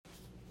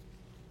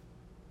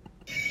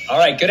All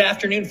right, good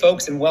afternoon,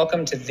 folks, and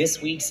welcome to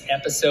this week's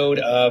episode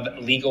of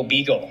Legal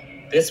Beagle.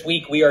 This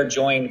week, we are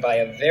joined by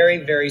a very,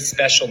 very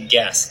special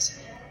guest,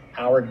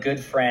 our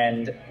good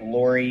friend,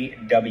 Laurie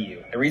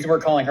W. The reason we're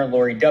calling her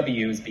Laurie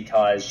W is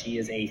because she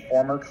is a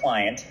former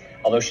client.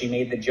 Although she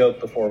made the joke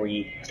before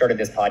we started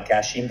this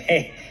podcast, she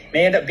may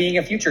end up being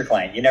a future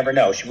client. You never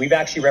know. We've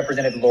actually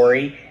represented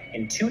Laurie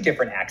in 2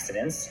 different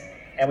accidents,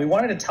 and we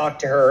wanted to talk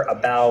to her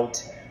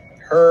about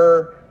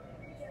her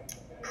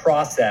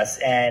process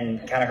and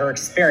kind of her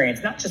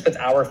experience, not just with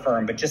our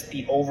firm, but just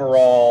the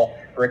overall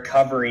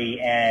recovery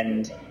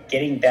and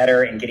getting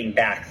better and getting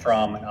back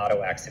from an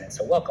auto accident.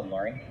 So welcome,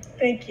 Laurie.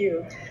 Thank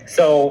you.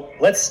 So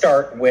let's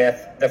start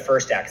with the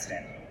first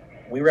accident.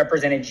 We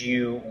represented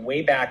you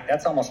way back.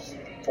 That's almost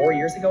 4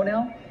 years ago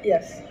now?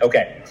 Yes.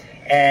 Okay.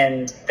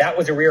 And that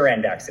was a rear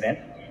end accident,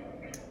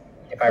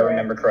 if I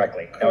remember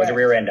correctly. That was a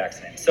rear end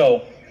accident.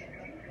 So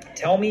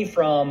tell me,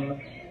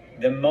 from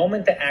the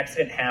moment the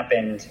accident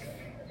happened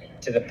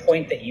to the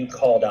point that you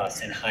called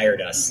us and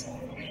hired us.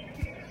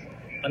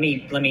 Let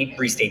me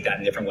restate that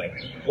in a different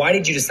way. Why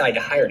did you decide to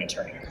hire an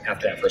attorney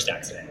after that first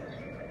accident?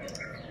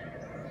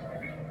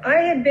 I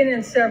had been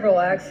in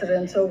several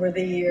accidents over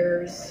the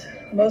years,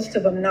 most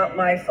of them not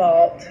my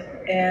fault.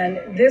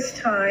 And this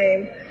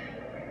time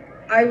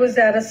I was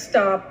at a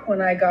stop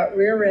when I got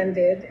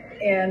rear-ended,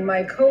 and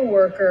my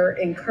coworker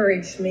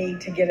encouraged me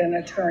to get an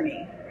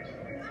attorney.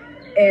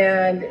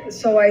 And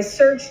so I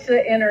searched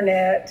the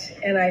internet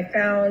and I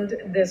found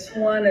this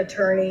one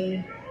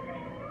attorney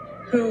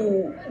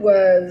who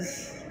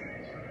was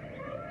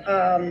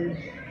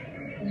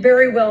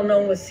very well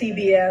known with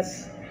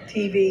CBS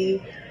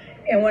TV.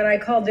 And when I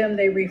called them,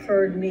 they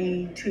referred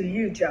me to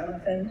you,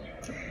 Jonathan.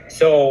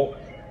 So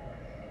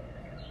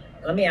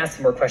let me ask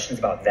some more questions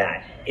about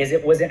that.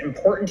 Was it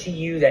important to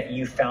you that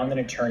you found an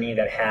attorney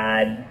that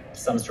had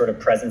some sort of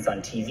presence on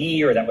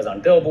TV or that was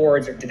on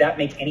billboards? Or did that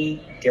make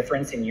any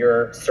difference in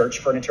your search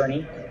for an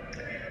attorney?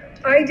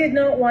 I did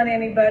not want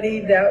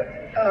anybody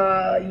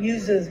that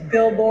uses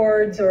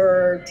billboards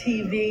or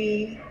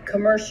TV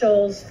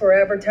commercials for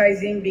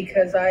advertising,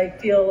 because I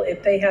feel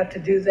if they have to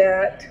do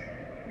that,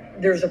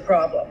 there's a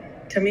problem.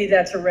 To me,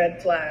 that's a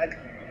red flag.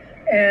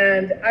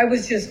 And I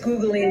was just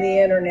Googling the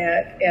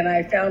internet and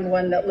I found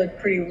one that looked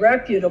pretty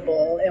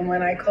reputable. And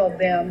when I called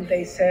them,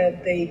 they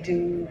said they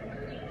do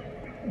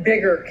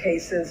bigger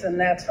cases, and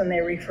that's when they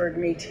referred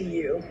me to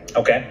you.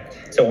 Okay.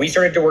 So we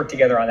started to work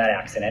together on that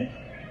accident.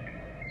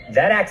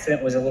 That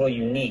accident was a little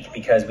unique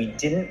because we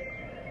didn't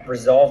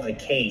resolve the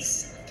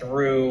case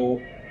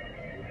through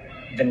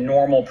the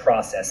normal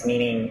process,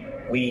 meaning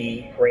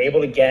we were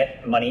able to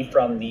get money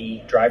from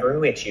the driver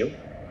who hit you.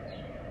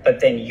 But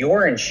then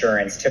your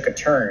insurance took a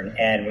turn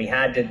and we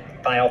had to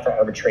file for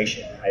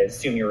arbitration. I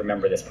assume you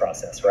remember this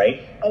process,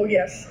 right? Oh,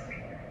 yes.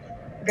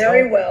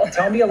 Very well.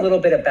 Tell me a little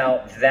bit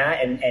about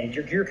that and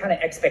your kind of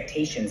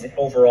expectations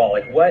overall.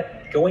 Like,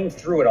 going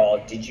through it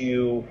all, did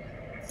you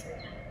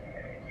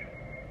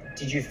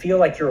feel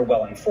like you were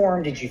well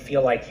informed? Did you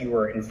feel like you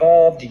were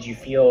involved? Did you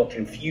feel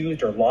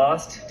confused or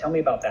lost? Tell me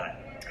about that.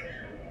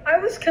 I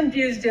was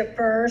confused at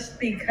first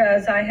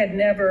because I had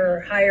never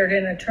hired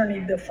an attorney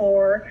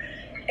before.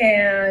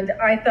 And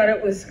I thought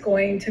it was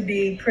going to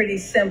be pretty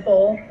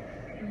simple,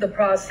 the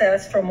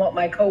process, from what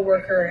my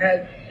coworker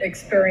had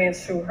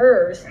experienced through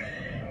hers.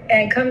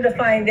 And come to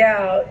find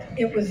out,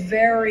 it was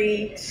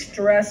very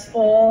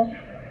stressful.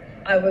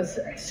 I was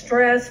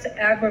stressed,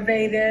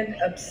 aggravated,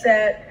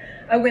 upset.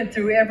 I went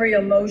through every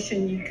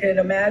emotion you could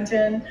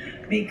imagine,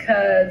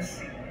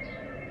 because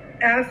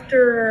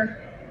the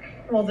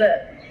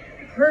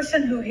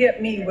person who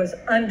hit me was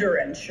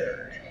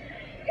underinsured.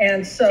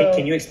 And so,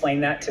 can you explain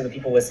that to the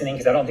people listening?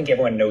 Because I don't think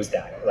everyone knows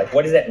that. Like,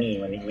 what does that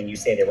mean when you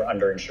say they were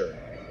underinsured?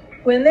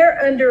 When they're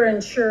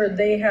underinsured,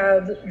 they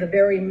have the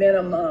very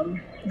minimum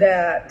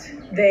that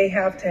they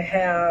have to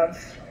have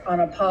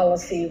on a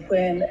policy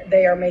when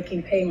they are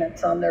making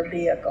payments on their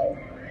vehicle.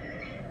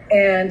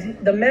 And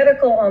the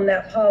medical on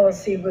that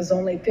policy was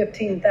only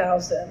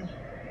 $15,000.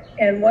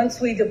 And once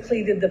we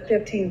depleted the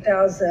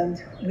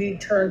 $15,000, we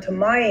turned to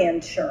my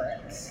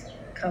insurance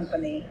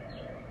company,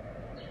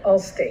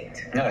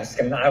 Allstate. No,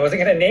 I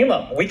wasn't going to name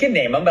them. We can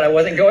name them, but I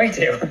wasn't going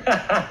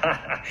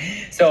to.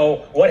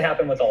 So what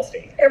happened with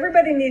Allstate?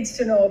 Everybody needs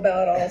to know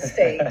about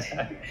Allstate.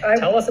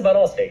 Tell us about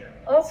Allstate.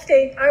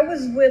 Allstate, I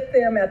was with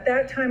them at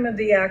that time of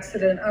the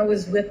accident. I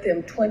was with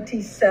them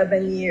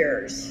 27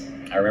 years.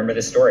 I remember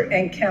this story.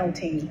 And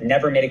counting.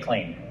 Never made a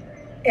claim.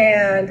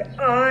 And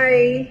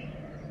I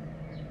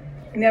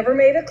never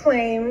made a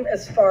claim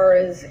as far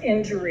as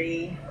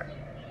injury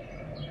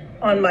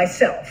on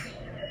myself.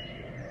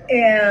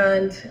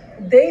 And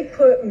they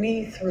put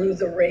me through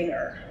the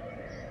ringer.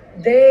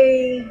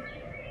 They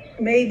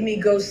made me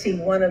go see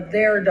one of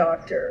their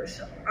doctors.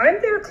 I'm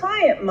their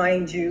client,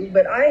 mind you,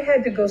 but I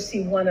had to go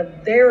see one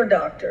of their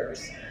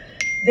doctors.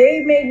 They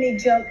made me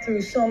jump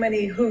through so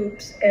many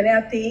hoops, and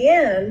at the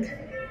end,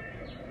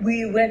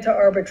 we went to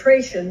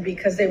arbitration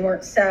because they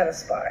weren't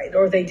satisfied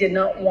or they did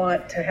not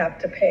want to have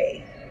to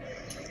pay.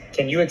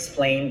 Can you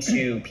explain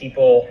to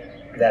people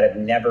that have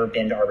never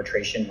been to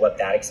arbitration what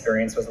that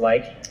experience was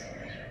like?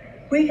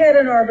 We had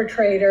an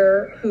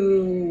arbitrator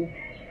who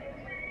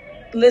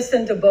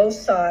listened to both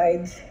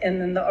sides,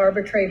 and then the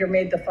arbitrator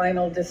made the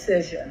final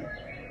decision.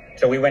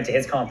 So we went to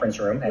his conference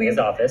room at his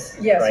office.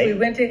 Yes, right? We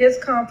went to his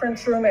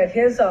conference room at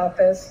his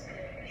office.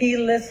 He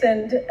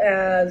listened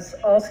as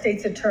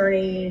Allstate's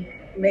attorney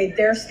made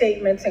their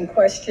statements and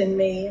questioned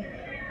me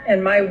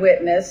and my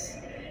witness,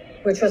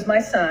 which was my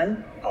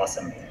son.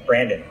 Awesome.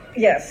 Brandon.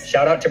 Yes.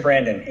 Shout out to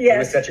Brandon. Yes. He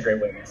was such a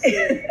great witness.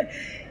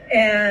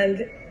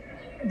 And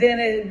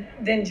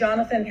then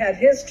Jonathan had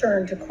his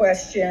turn to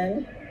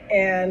question,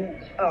 and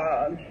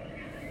on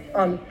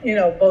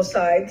both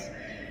sides.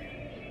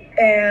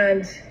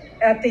 And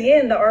at the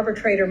end, the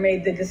arbitrator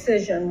made the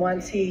decision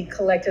once he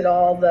collected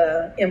all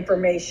the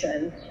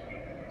information,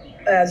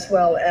 as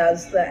well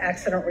as the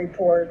accident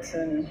reports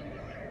and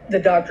the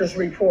doctor's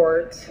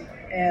reports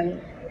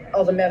and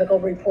all the medical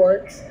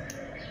reports.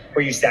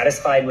 Were you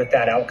satisfied with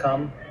that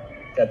outcome?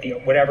 That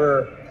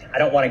I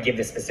don't want to give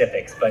the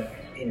specifics, but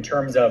in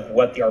terms of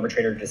what the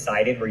arbitrator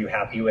decided, were you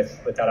happy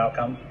with that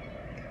outcome?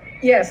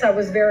 Yes, I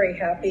was very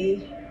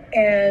happy.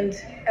 And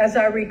as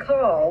I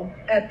recall,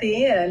 at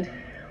the end,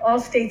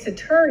 Allstate's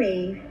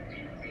attorney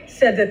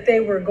said that they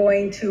were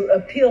going to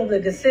appeal the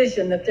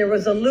decision, that there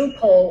was a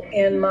loophole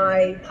in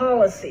my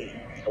policy.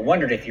 I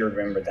wondered if you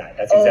remembered that.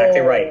 That's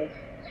exactly right.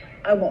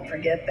 I won't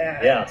forget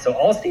that. Yeah, so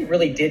Allstate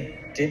really did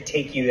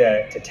take you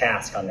to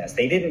task on this.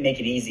 They didn't make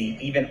it easy,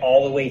 even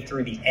all the way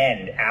through the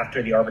end.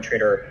 After the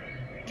arbitrator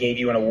gave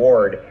you an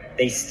award,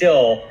 they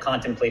still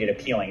contemplated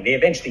appealing. They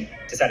eventually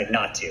decided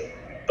not to,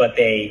 but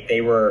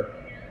they were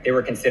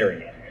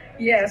considering it.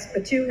 Yes,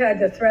 but you had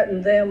to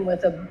threaten them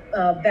with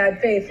a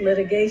bad faith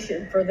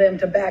litigation for them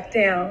to back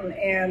down,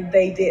 and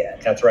they did.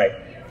 That's right.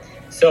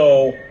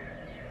 So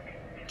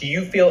do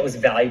you feel it was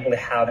valuable to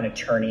have an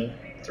attorney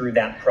through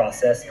that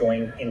process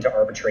going into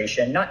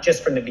arbitration, not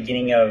just from the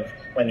beginning of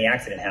when the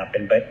accident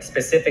happened, but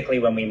specifically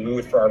when we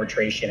moved for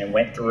arbitration and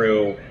went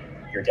through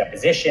your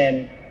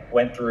deposition,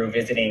 went through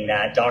visiting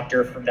that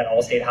doctor that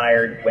Allstate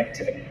hired, went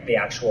to the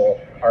actual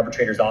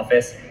arbitrator's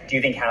office? Do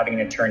you think having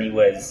an attorney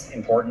was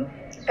important?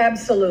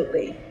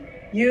 Absolutely.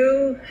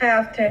 You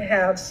have to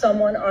have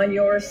someone on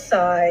your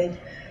side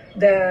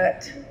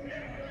that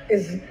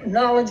is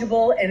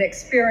knowledgeable and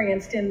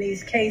experienced in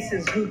these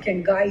cases who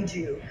can guide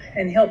you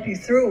and help you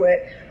through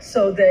it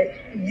so that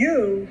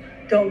you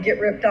don't get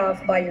ripped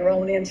off by your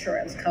own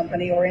insurance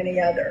company or any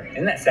other.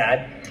 Isn't that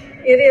sad?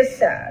 It is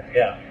sad.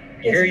 Yeah.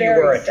 Here you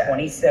were, a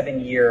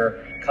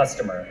 27-year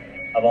customer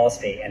of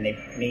Allstate, and they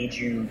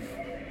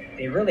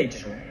really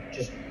just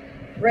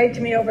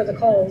raked me over the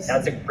coals.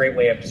 That's a great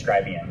way of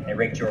describing it. They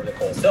raked you over the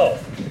coals. So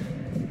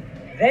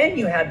then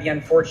you had the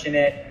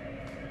unfortunate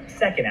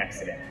second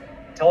accident.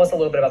 Tell us a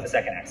little bit about the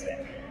second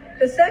accident.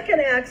 The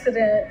second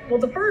accident,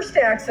 the first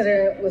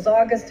accident was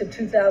August of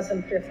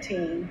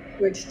 2015,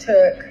 which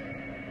took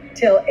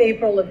till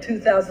April of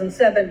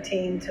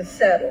 2017 to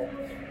settle.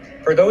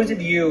 For those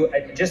of you,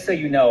 just so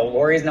you know,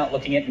 Laurie is not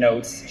looking at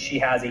notes. She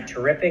has a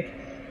terrific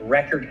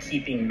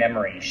record-keeping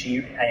memory. Just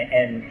a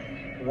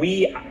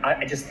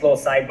little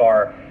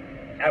sidebar,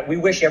 we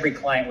wish every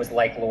client was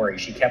like Laurie.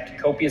 She kept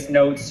copious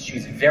notes.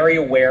 She's very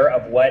aware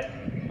of what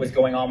was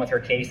going on with her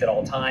case at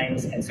all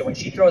times. And so when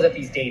she throws up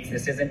these dates,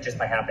 this isn't just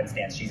by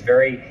happenstance. She's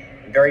very,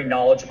 very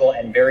knowledgeable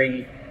and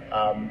very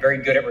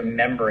good at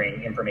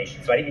remembering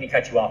information. So I didn't mean to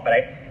cut you off, but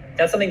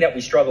that's something that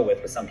we struggle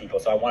with some people.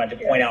 So I wanted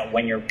to point out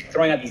when you're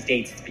throwing out these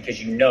dates, it's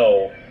because you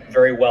know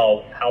very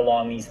well how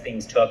long these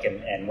things took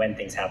and when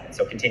things happened.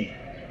 So continue.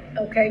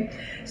 Okay.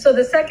 So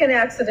the second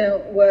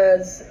accident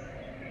was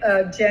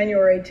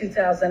January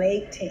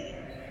 2018,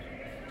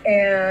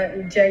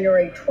 and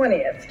January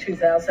 20th,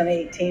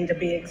 2018 to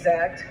be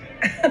exact.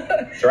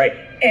 That's right.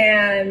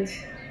 And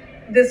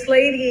this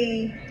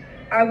lady,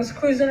 I was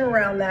cruising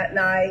around that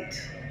night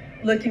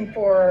looking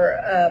for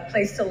a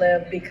place to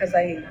live because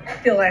I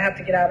feel I have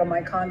to get out of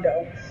my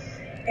condo.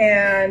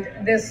 And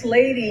this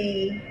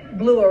lady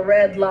blew a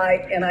red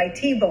light and I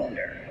T-boned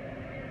her.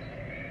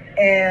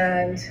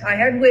 And I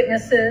had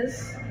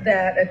witnesses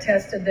that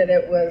attested that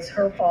it was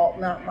her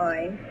fault, not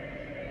mine.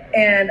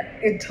 And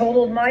it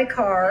totaled my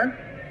car.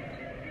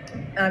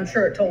 I'm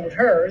sure it totaled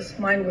hers.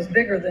 Mine was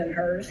bigger than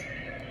hers.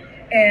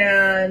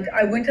 And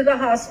I went to the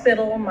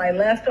hospital. My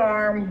left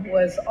arm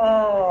was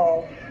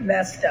all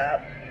messed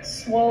up,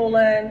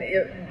 swollen,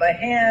 my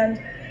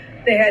hand.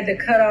 They had to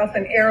cut off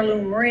an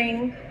heirloom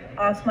ring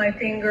off my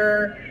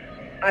finger.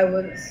 I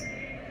was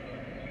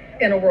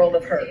in a world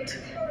of hurt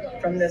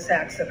from this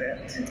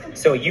accident.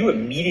 So you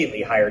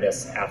immediately hired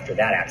us after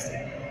that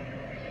accident,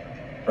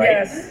 right?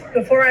 Yes,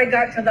 before I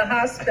got to the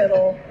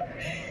hospital.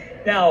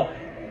 Now,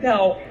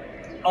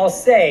 I'll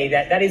say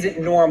that isn't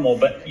normal,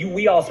 but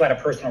we also had a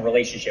personal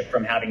relationship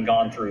from having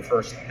gone through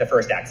the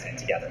first accident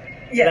together.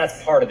 So yes.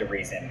 That's part of the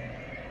reason.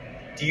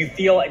 Do you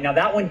feel, now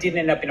that one didn't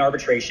end up in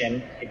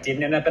arbitration, it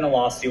didn't end up in a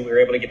lawsuit, we were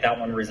able to get that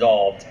one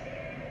resolved,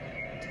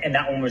 and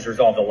that one was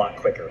resolved a lot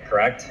quicker,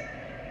 correct?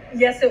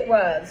 Yes, it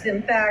was.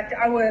 In fact,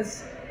 I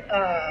was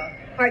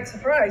quite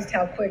surprised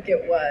how quick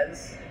it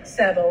was.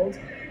 settled.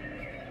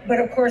 But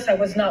of course, I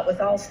was not with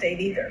Allstate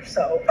either.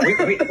 So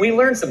we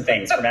learned some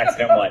things from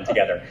accident one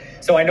together.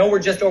 So I know we're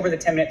just over the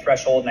 10-minute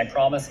threshold, and I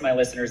promised my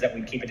listeners that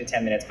we'd keep it to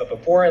 10 minutes. But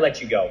before I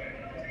let you go,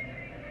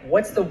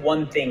 what's the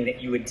one thing that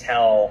you would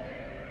tell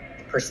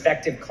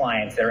prospective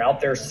clients that are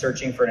out there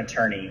searching for an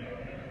attorney?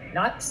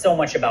 Not so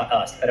much about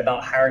us, but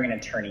about hiring an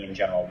attorney in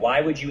general.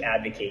 Why would you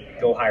advocate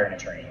go hire an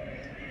attorney?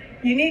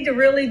 You need to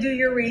really do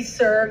your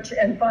research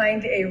and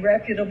find a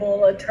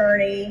reputable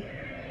attorney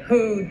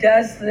who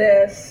does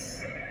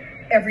this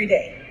every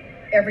day.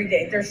 Every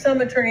day. There's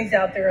some attorneys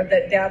out there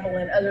that dabble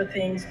in other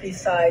things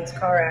besides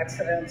car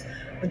accidents,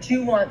 but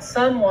you want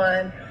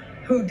someone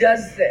who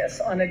does this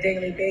on a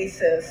daily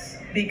basis,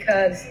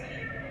 because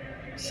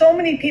so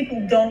many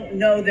people don't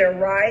know their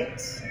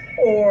rights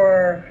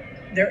or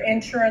their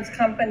insurance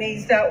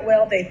companies that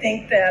well. They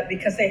think that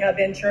because they have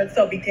insurance,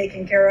 they'll be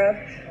taken care of.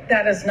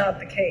 That is not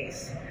the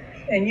case.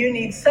 And you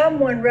need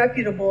someone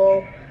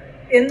reputable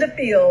in the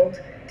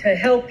field to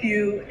help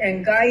you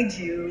and guide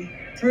you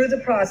through the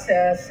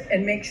process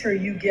and make sure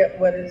you get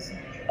what is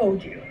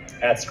owed you.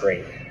 That's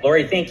great.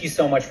 Laurie, thank you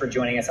so much for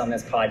joining us on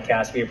this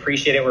podcast. We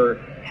appreciate it. We're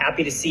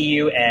happy to see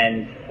you,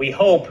 and we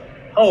hope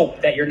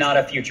that you're not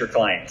a future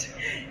client.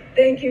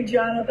 Thank you,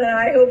 Jonathan.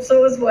 I hope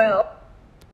so as well.